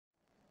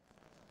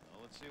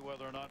Let's see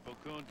whether or not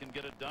Vokoun can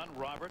get it done.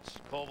 Roberts,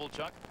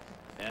 Kovalchuk,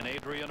 and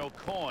Adrian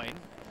Vokoun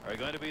are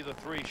going to be the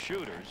three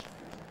shooters.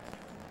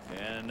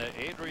 And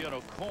Adrian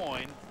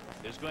Vokoun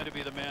is going to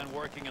be the man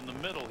working in the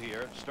middle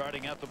here,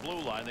 starting at the blue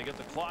line. They get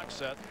the clock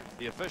set.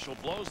 The official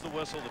blows the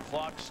whistle. The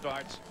clock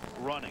starts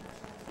running.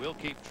 We'll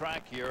keep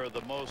track here of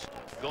the most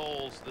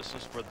goals. This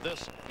is for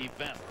this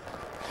event.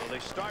 So they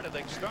started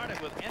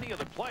with any of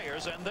the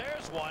players, and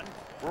there's one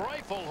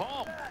rifled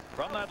home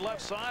from that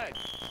left side.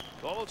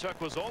 Kovalchuk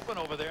was open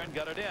over there and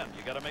got it in.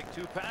 You got to make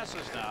two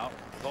passes now.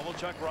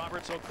 Kovalchuk,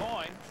 Roberts,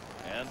 Vokoun,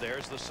 and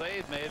there's the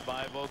save made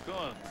by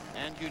Vokoun.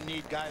 And you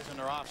need guys on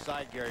their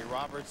offside, Gary.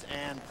 Roberts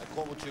and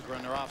Kovalchuk are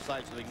on their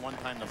offside, so they can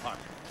one-time the puck.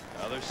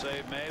 Another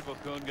save made.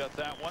 Vokoun got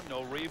that one.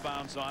 No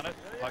rebounds on it.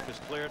 Puck is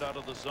cleared out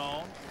of the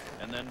zone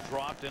and then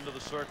dropped into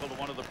the circle to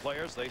one of the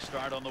players. They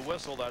start on the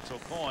whistle. That's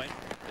Vokoun.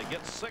 They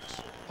get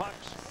 6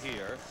 pucks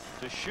here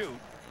to shoot.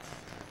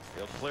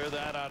 He'll clear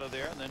that out of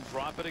there and then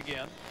drop it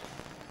again.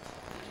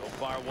 So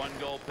far, 1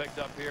 goal picked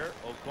up here.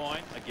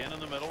 Vokoun again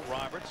in the middle.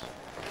 Roberts,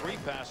 3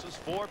 passes,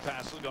 4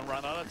 passes. Going to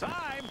run out of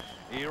time.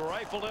 He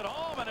rifled it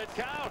home, and it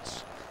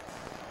counts.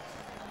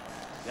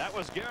 That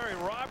was Gary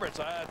Roberts.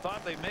 I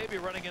thought they may be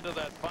running into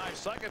that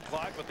 5-second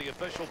clock, but the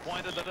official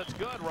pointed that it's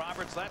good.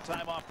 Roberts that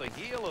time off the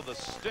heel of the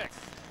stick.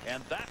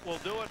 And that will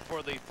do it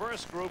for the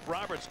first group.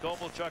 Roberts,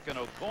 Kovalchuk, and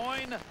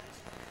Vokoun.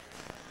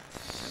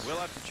 We'll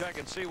have to check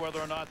and see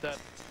whether or not that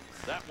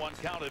one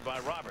counted by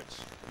Roberts.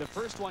 The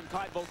first one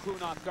caught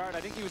Vokoun off guard. I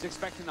think he was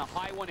expecting a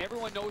high one.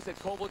 Everyone knows that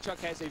Kovalchuk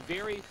has a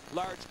very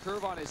large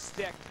curve on his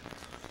stick.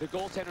 The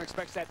goaltender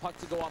expects that puck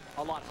to go up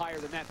a lot higher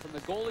than that. From the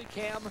goalie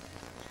cam,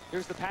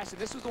 here's the pass. And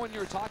this was the one you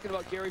were talking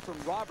about, Gary, from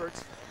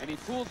Roberts. And he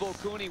fooled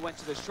Vokoun. He went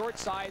to the short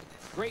side.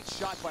 Great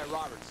shot by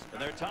Roberts.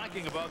 And they're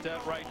talking about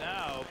that right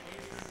now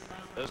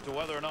as to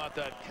whether or not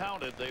that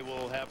counted. They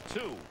will have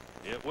 2.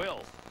 It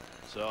will.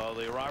 So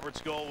the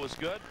Roberts goal was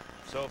good.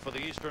 So for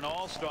the Eastern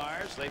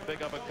All-Stars, they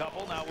pick up a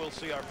couple. Now we'll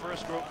see our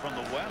first group from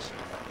the West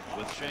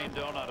with Shane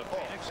Doan out of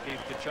Phoenix, Keith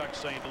Tkachuk,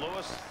 St.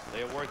 Louis.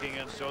 They are working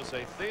against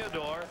Jose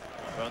Theodore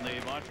from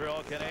the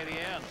Montreal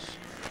Canadiens.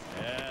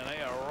 And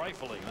they are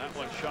rifling. That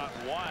one shot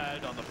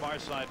wide on the far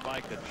side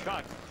by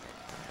Tkachuk.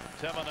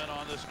 Timonen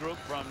on this group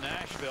from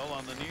Nashville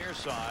on the near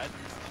side.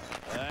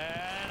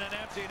 And an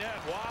empty net.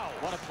 Wow.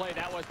 What a play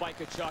that was by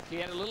Tkachuk. He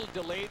had a little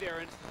delay there,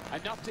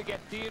 and enough to get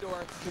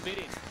Theodore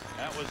committing.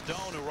 That was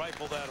Doan who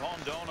rifled that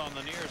home. Doan on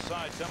the near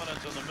side.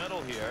 Timonen's in the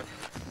middle here.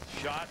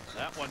 Shot.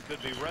 That one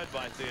could be read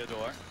by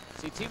Theodore.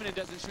 See, Timonen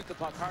doesn't shoot the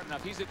puck hard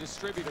enough. He's a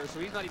distributor, so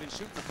he's not even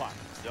shooting the puck.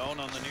 Doan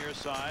on the near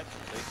side.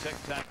 They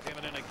tic-tac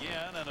Timonen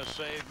again, and a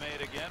save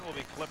made again will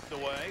be clipped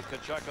away.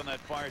 Tkachuk on that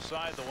far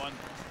side, the one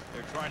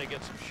they're trying to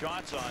get some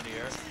shots on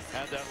here,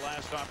 had that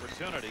last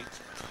opportunity.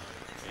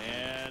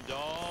 And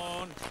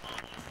Doan,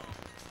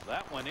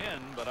 that one in,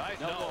 but that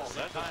does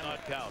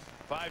not count.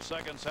 5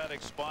 seconds had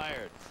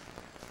expired.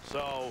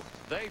 So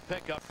they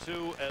pick up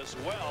 2 as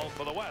well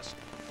for the West.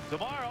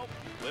 Tomorrow,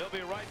 we'll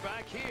be right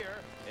back here.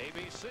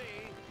 ABC,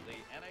 the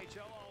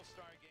NHL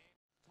All-Star Game.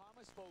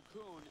 Tomas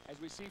Vokoun, as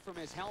we see from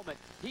his helmet,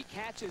 he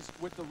catches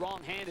with the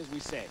wrong hand, as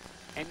we say.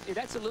 And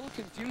that's a little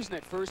confusing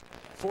at first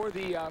for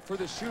the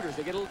shooters.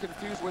 They get a little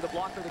confused where the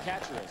blocker or the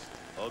catcher is.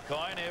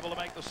 Vokoun able to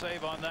make the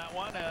save on that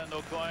one, and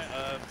Vokoun,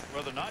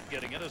 rather not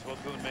getting it as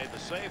Vokoun made the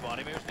save on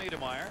him. Here's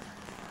Niedermeyer.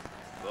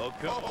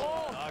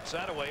 Vokoun knocks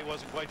that away. He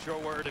wasn't quite sure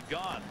where it had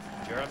gone.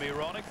 Jeremy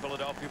Roenick,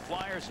 Philadelphia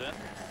Flyers in.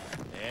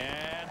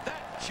 And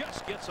that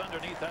just gets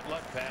underneath that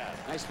left pad.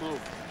 Nice move.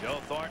 Joe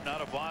Thornton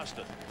out of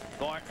Boston.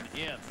 Thornton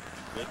in.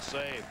 Good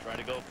save. Trying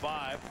to go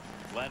 5.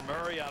 Glenn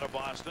Murray out of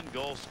Boston.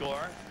 Goal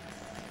scorer.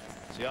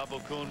 See how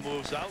Vokoun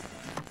moves out.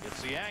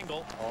 It's the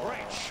angle.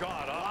 Great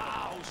shot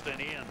off the post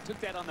and in.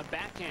 Took that on the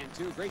backhand,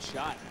 too. Great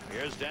shot.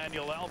 Here's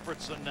Daniel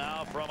Alfredsson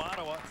now from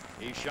Ottawa.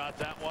 He shot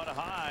that one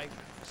high.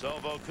 So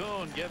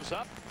Vokoun gives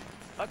up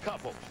a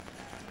couple.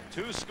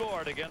 2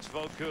 scored against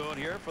Vokoun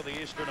here for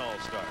the Eastern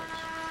All-Stars.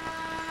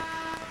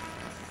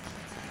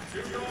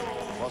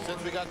 Well,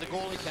 since we got the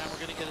goalie cam,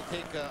 we're going to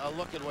take a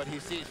look at what he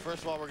sees.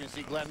 First of all, we're going to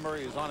see Glenn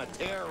Murray, who's on a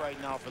tear right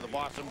now for the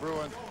Boston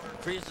Bruins.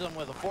 Freezes him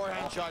with a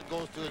forehand shot,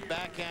 goes to his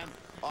backhand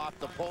off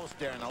the post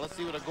there. Now let's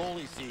see what a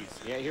goalie sees.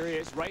 Yeah, here he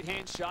is,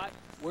 right-hand shot.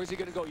 Where's he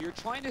going to go? You're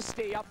trying to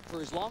stay up for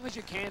as long as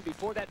you can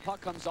before that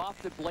puck comes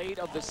off the blade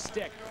of the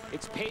stick.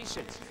 It's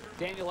patience.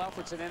 Daniel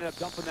Alfredsson ended up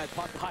dumping that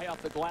puck high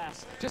off the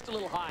glass, just a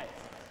little high.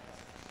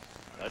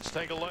 Let's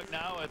take a look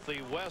now at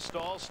the West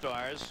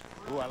All-Stars.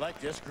 Ooh, I like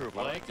this group.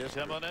 I like this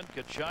Timonen,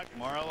 Tkachuk,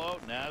 Marleau,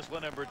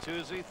 Naslund, and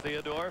Bertuzzi.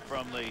 Theodore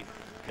from the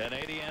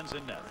Canadiens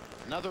in net.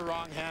 Another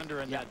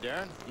wrong-hander in that,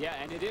 Darren. Yeah,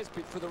 and it is.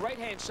 For the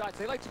right-hand shots,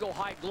 they like to go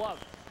high glove.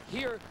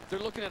 Here, they're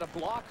looking at a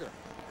blocker.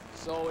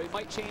 So it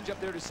might change up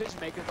their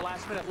decision-making at the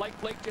last minute, like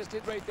Blake just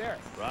did right there.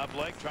 Rob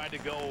Blake tried to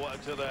go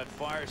to that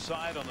far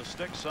side on the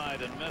stick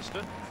side and missed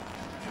it.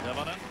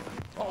 Timonen.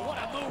 Oh, what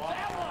a move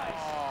that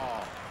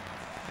was!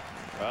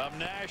 From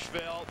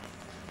Nashville.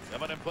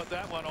 Timonen put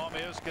that one on.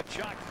 Here's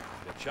Tkachuk.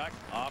 Tkachuk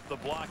off the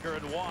blocker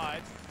and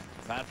wide.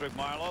 Patrick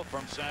Marleau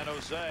from San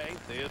Jose.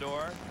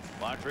 Theodore,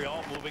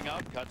 Montreal moving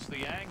up, cuts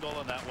the angle,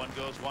 and that one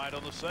goes wide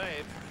on the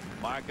save.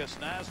 Marcus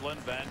Naslund,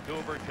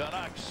 Vancouver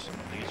Canucks.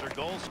 These are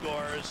goal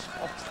scorers.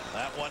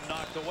 That one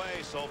knocked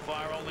away. So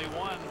far, only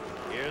one.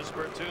 Here's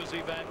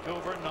Bertuzzi,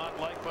 Vancouver, not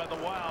liked by the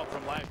Wild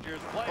from last year's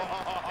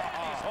playoff. And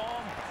he's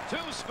home.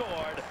 2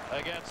 scored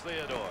against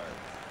Theodore.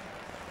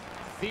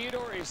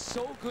 Theodore is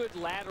so good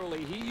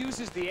laterally. He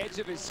uses the edge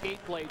of his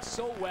skate blade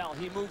so well.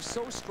 He moves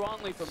so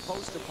strongly from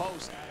post to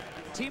post.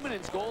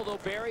 Timonin's goal, though,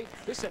 Barry,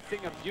 this is a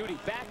thing of beauty.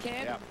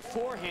 Backhand,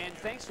 forehand.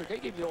 Thanks for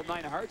giving the old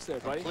 9 of hearts there,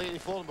 buddy. Completely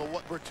folded, but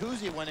what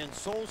Bertuzzi went in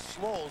so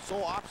slow,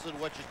 so opposite of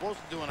what you're supposed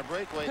to do on a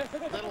breakaway.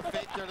 Little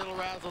fake there, little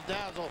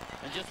razzle-dazzle,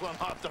 and just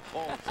went off the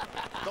post.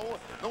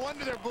 No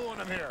wonder they're booing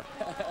him here.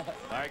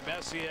 Mark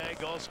Messier,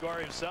 goal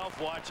scorer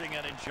himself, watching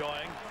and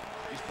enjoying.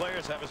 These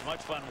players have as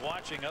much fun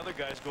watching other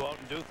guys go out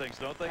and do things,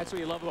 don't they? That's what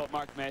you love about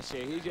Mark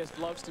Messier. He just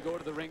loves to go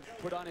to the rink,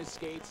 put on his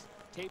skates,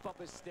 tape up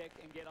his stick,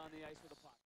 and get on the ice with a puck.